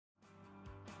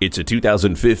It's a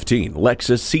 2015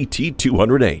 Lexus CT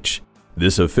 200H.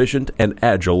 This efficient and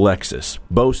agile Lexus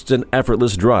boasts an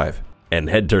effortless drive and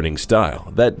head-turning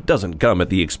style that doesn't come at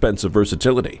the expense of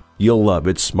versatility. You'll love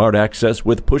its smart access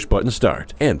with push-button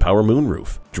start and power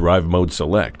moonroof, drive mode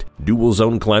select,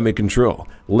 dual-zone climate control,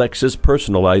 Lexus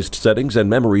personalized settings and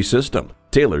memory system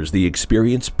tailors the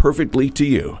experience perfectly to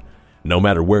you. No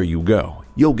matter where you go,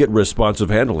 you'll get responsive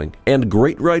handling and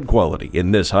great ride quality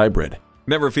in this hybrid.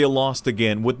 Never feel lost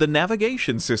again with the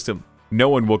navigation system. No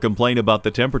one will complain about the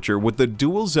temperature with the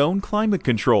dual-zone climate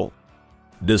control.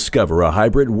 Discover a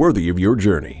hybrid worthy of your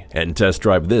journey and test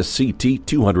drive this CT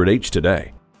 200H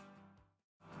today.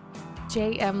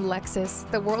 JM Lexus,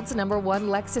 the world's #1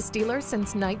 Lexus dealer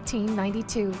since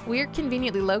 1992. We're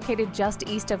conveniently located just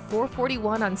east of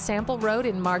 441 on Sample Road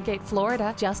in Margate,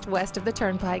 Florida, just west of the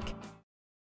Turnpike.